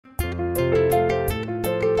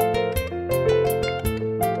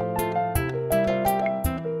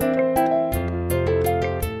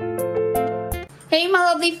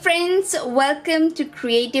Hey friends, welcome to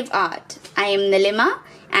Creative Art. I am Nilima,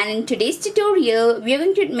 and in today's tutorial we are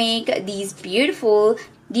going to make these beautiful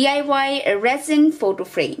DIY resin photo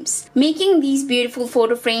frames. Making these beautiful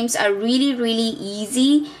photo frames are really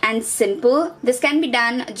easy and simple. This can be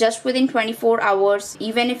done just within 24 hours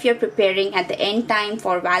even if you're preparing at the end time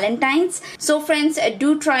for Valentine's. So friends,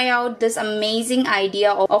 do try out this amazing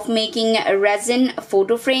idea of making resin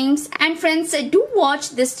photo frames. And friends, do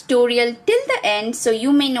watch this tutorial till the end so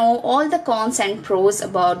you may know all the cons and pros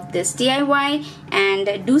about this DIY,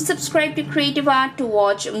 and do subscribe to Creative Art to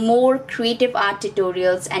watch more creative art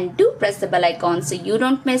tutorials, and do press the bell icon so you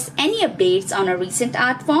don't miss any updates on a recent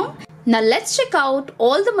art form. Now let's check out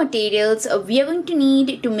all the materials we are going to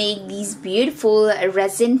need to make these beautiful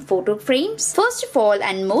resin photo frames. First of all,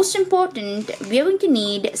 and most important, we are going to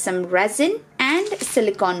need some resin and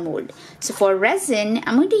silicone mold. So for resin,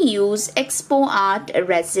 I'm going to use Expo Art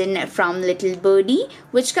resin from Little Birdie,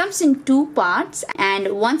 which comes in two parts,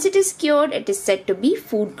 and once it is cured, it is said to be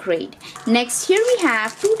food grade. Next, here we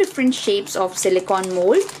have two different shapes of silicone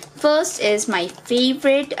mold. First is my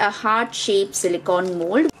favorite heart-shaped silicone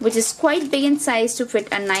mold, which is quite big in size to fit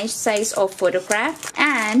a nice size of photograph,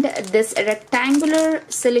 and this rectangular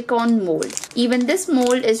silicone mold. Even this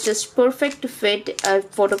mold is just perfect to fit a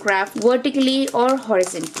photograph vertically or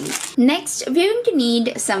horizontally. Next, we are going to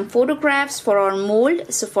need some photographs for our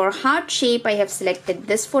mold. So for heart shape, I have selected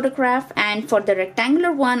this photograph, and for the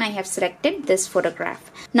rectangular one, I have selected this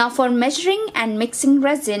photograph. Now for measuring and mixing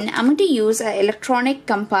resin, I'm going to use an electronic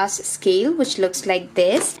compass scale which looks like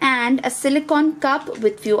this, and a silicone cup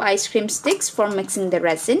with few ice cream sticks for mixing the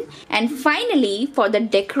resin. And finally, for the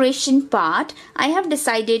decoration part, I have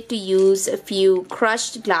decided to use a few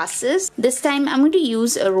crushed glasses. This time I'm going to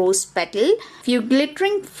use a rose petal, few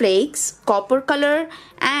glittering flakes, copper color,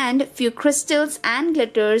 and few crystals and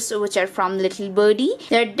glitters which are from Little Birdie.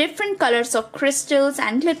 There are different colors of crystals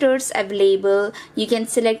and glitters available. You can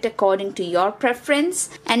select according to your preference.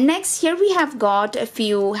 And next, here we have got a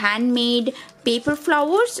few handmade paper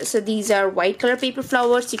flowers. So these are white color paper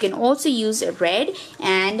flowers. You can also use red,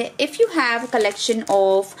 and if you have a collection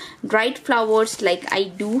of dried flowers, like I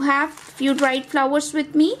do have few dried flowers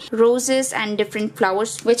with me, roses and different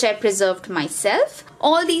flowers which I preserved myself.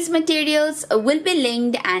 All these materials will be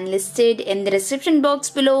linked and listed in the description box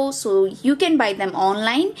below, so you can buy them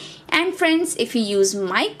online. And friends, if you use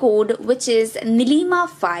my code, which is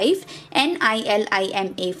Nilima5,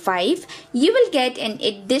 Nilima5, you will get an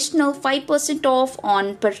additional 5% off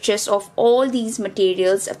on purchase of all these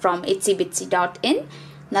materials from itsybitsy.in.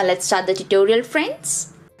 Now let's start the tutorial,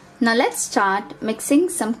 friends. Now let's start mixing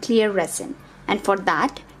some clear resin, and for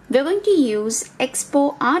that we're going to use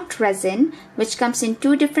Expo Art resin, which comes in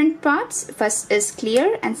two different parts. First is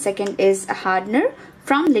clear and second is a hardener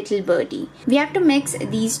from Little Birdie. We have to mix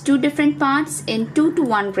these two different parts in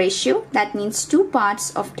 2:1 ratio. That means 2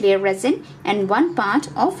 parts of clear resin and 1 part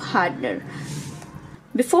of hardener.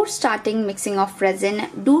 Before starting mixing of resin,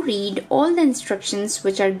 do read all the instructions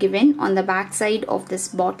which are given on the back side of this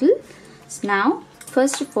bottle. So now,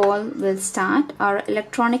 first of all, we'll start our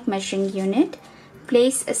electronic measuring unit.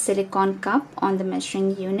 Place a silicone cup on the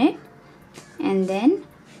measuring unit and then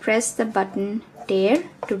press the button there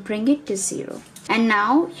to bring it to 0. And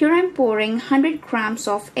now here I'm pouring 100 grams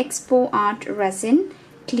of Expo Art resin,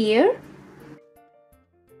 clear.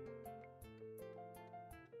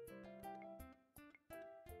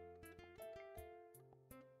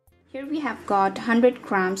 Here we have got 100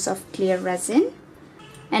 grams of clear resin.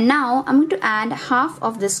 And now I'm going to add half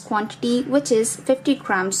of this quantity, which is 50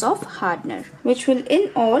 grams of hardener, which will in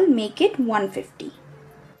all make it 150.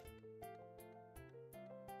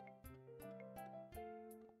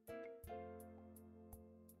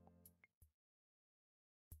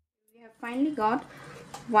 We have finally got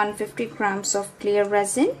 150 grams of clear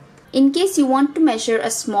resin. In case you want to measure a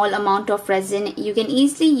small amount of resin, you can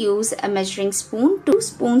easily use a measuring spoon, 2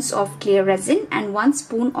 spoons of clear resin and 1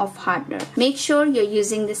 spoon of hardener. Make sure you're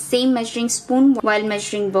using the same measuring spoon while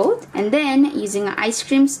measuring both, and then using an ice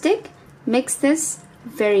cream stick, mix this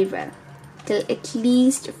very well till at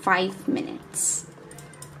least 5 minutes.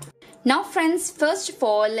 Now friends, first of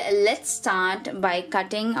all, let's start by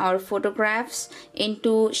cutting our photographs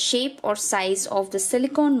into shape or size of the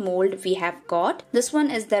silicone mold we have got. This one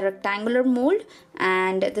is the rectangular mold,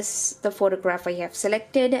 and this is the photograph I have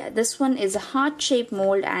selected. This one is a heart-shaped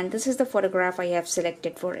mold, and this is the photograph I have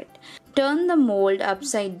selected for it. Turn the mold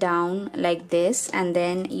upside down like this, and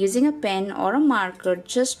then using a pen or a marker,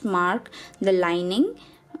 just mark the lining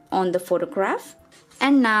on the photograph.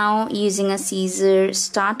 And now using a scissor,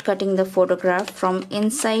 start cutting the photograph from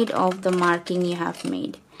inside of the marking you have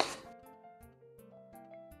made.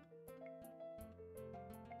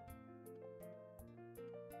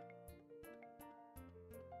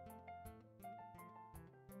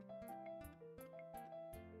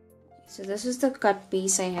 So this is the cut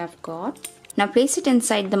piece I have got. Now place it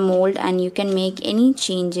inside the mold and you can make any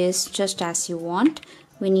changes just as you want.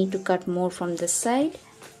 We need to cut more from this side.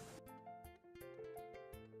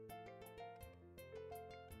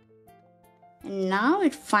 And now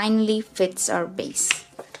it finally fits our base.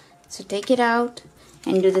 So take it out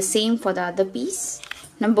and do the same for the other piece.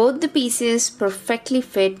 Now both the pieces perfectly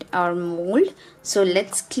fit our mold. So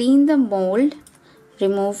let's clean the mold,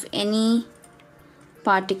 remove any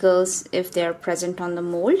particles if they are present on the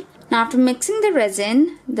mold. Now after mixing the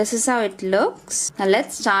resin, this is how it looks. Now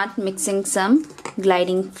let's start mixing some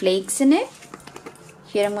gliding flakes in it.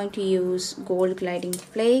 Here I'm going to use gold gliding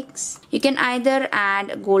flakes. You can either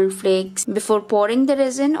add gold flakes before pouring the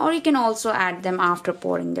resin, or you can also add them after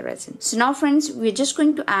pouring the resin. So now friends, we're just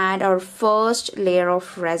going to add our first layer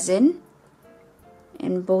of resin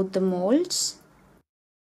in both the molds.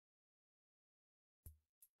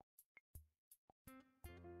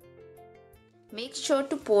 Make sure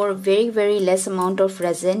to pour very less amount of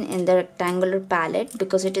resin in the rectangular palette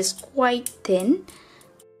because it is quite thin.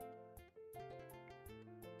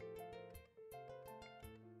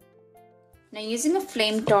 Now using a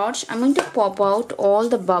flame torch, I'm going to pop out all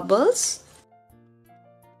the bubbles.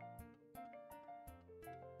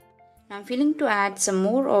 Now I'm feeling to add some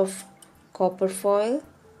more of copper foil.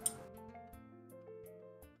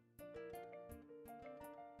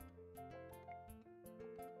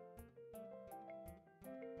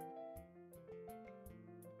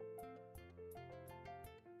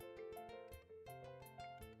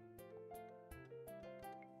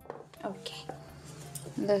 Okay,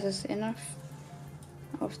 this is enough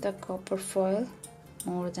of the copper foil,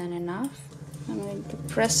 more than enough. I'm going to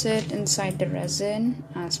press it inside the resin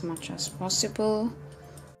as much as possible.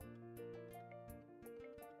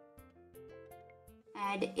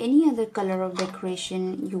 Add any other color of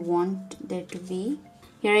decoration you want there to be.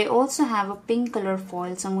 Here I also have a pink color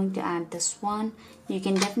foil, so I'm going to add this one. You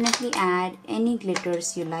can definitely add any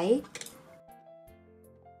glitters you like.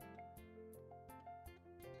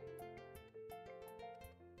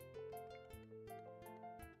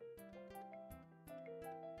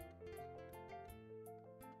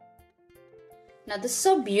 Now this is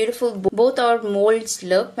how beautiful both our molds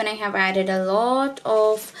look when I have added a lot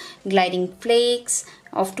of gliding flakes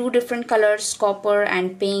of two different colors, copper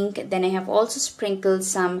and pink. Then I have also sprinkled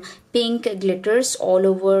some pink glitters all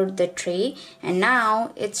over the tray. And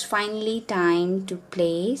now it's finally time to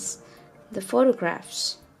place the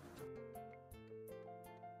photographs.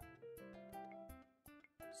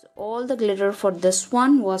 So all the glitter for this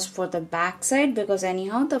one was for the back side because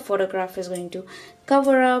anyhow the photograph is going to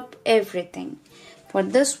cover up everything. For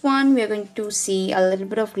this one, we are going to see a little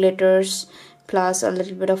bit of glitters plus a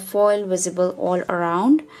little bit of foil visible all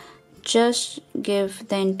around. Just give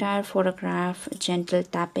the entire photograph a gentle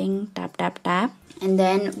tapping, tap, tap, tap, and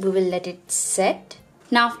then we will let it set.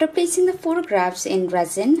 Now after placing the photographs in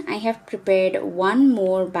resin, I have prepared one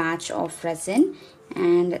more batch of resin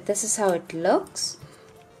and this is how it looks.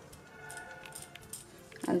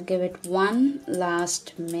 I'll give it one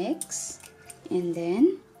last mix and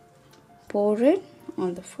then pour it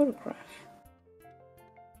on the photograph.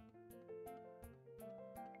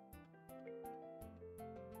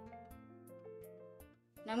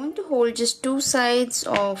 Now I'm going to hold just two sides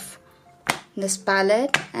of this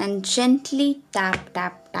palette and gently tap,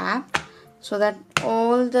 tap, tap so that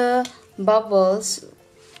all the bubbles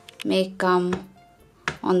may come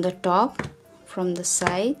on the top from the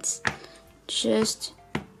sides. Just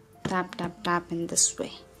tap, tap, tap in this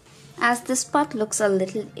way. As this part looks a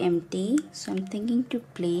little empty, so I'm thinking to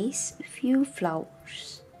place a few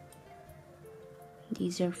flowers.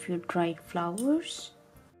 These are a few dried flowers.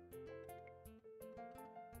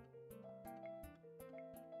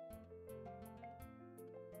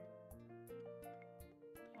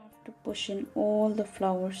 I have to push in all the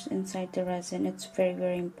flowers inside the resin. It's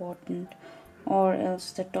very important, or else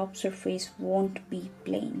the top surface won't be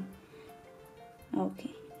plain.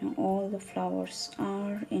 Okay. Now all the flowers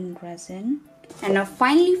are in resin. And now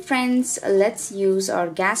finally friends, let's use our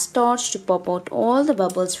gas torch to pop out all the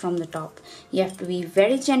bubbles from the top. You have to be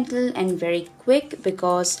very gentle and very quick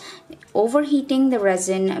because overheating the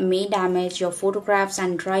resin may damage your photographs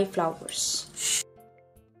and dry flowers.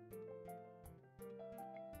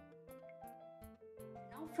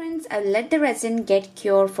 Now friends, I'll let the resin get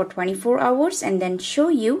cured for 24 hours and then show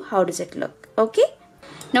you how does it look. Okay?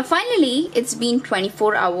 Now finally, it's been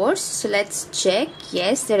 24 hours, so let's check.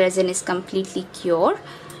 Yes, the resin is completely cured.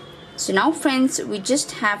 So now friends, we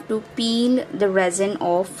just have to peel the resin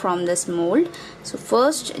off from this mold. So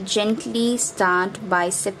first, gently start by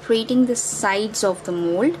separating the sides of the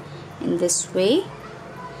mold in this way.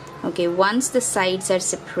 Okay, once the sides are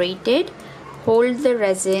separated, hold the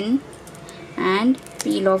resin and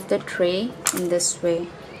peel off the tray in this way.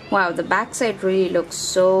 Wow, the back side really looks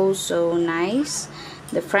so nice.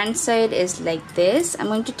 The front side is like this. I'm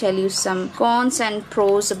going to tell you some cons and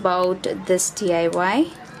pros about this DIY.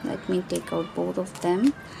 Let me take out both of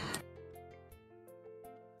them.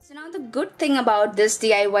 So now the good thing about this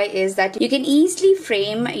DIY is that you can easily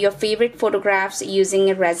frame your favorite photographs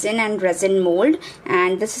using resin and resin mold,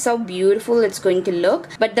 and this is how beautiful it's going to look.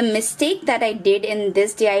 But the mistake that I did in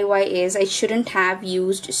this DIY is I shouldn't have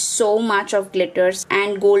used so much of glitters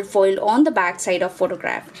and gold foil on the back side of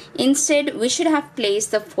photograph. Instead, we should have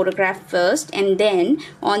placed the photograph first, and then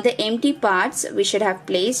on the empty parts we should have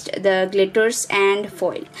placed the glitters and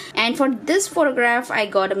foil. And for this photograph I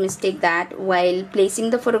got a mistake that while placing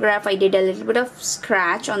the photograph I did a little bit of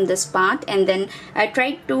scratch on this part, and then I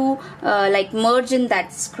tried to like merge in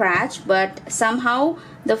that scratch, but somehow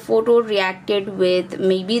the photo reacted with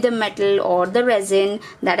maybe the metal or the resin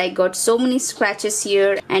that I got so many scratches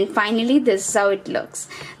here, and finally this is how it looks.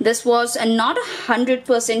 This was not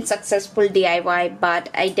 100% successful DIY, but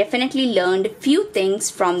I definitely learned few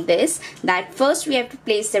things from this. That first we have to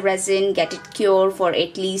place the resin, get it cure for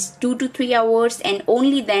at least 2 to 3 hours, and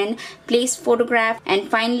only then place photograph, and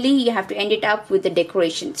finally you have to end it up with the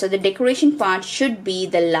decoration. So the decoration part should be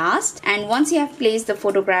the last, and once you have placed the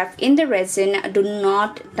photograph in the resin, do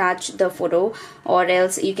not touch the photo or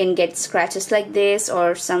else you can get scratches like this,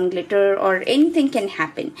 or some glitter or anything can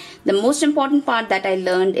happen. The most important part that I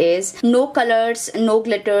learned is no colors, no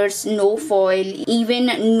glitters, no foil, even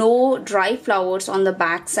no dry flowers on the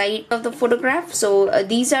back side of the photograph. So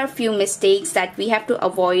these are few mistakes that we have to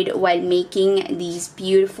avoid while making these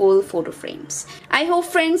beautiful photo frames. I hope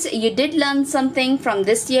friends you did learn something from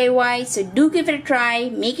this DIY, so do give it a try,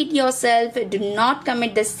 make it yourself, do not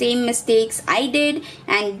commit the same mistakes I did,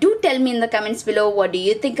 and do tell me in the comments below what do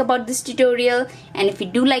you think about this tutorial. And if you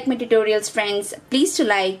do like my tutorials friends, please do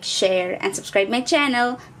like, share and subscribe my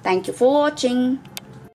channel. Thank you for watching.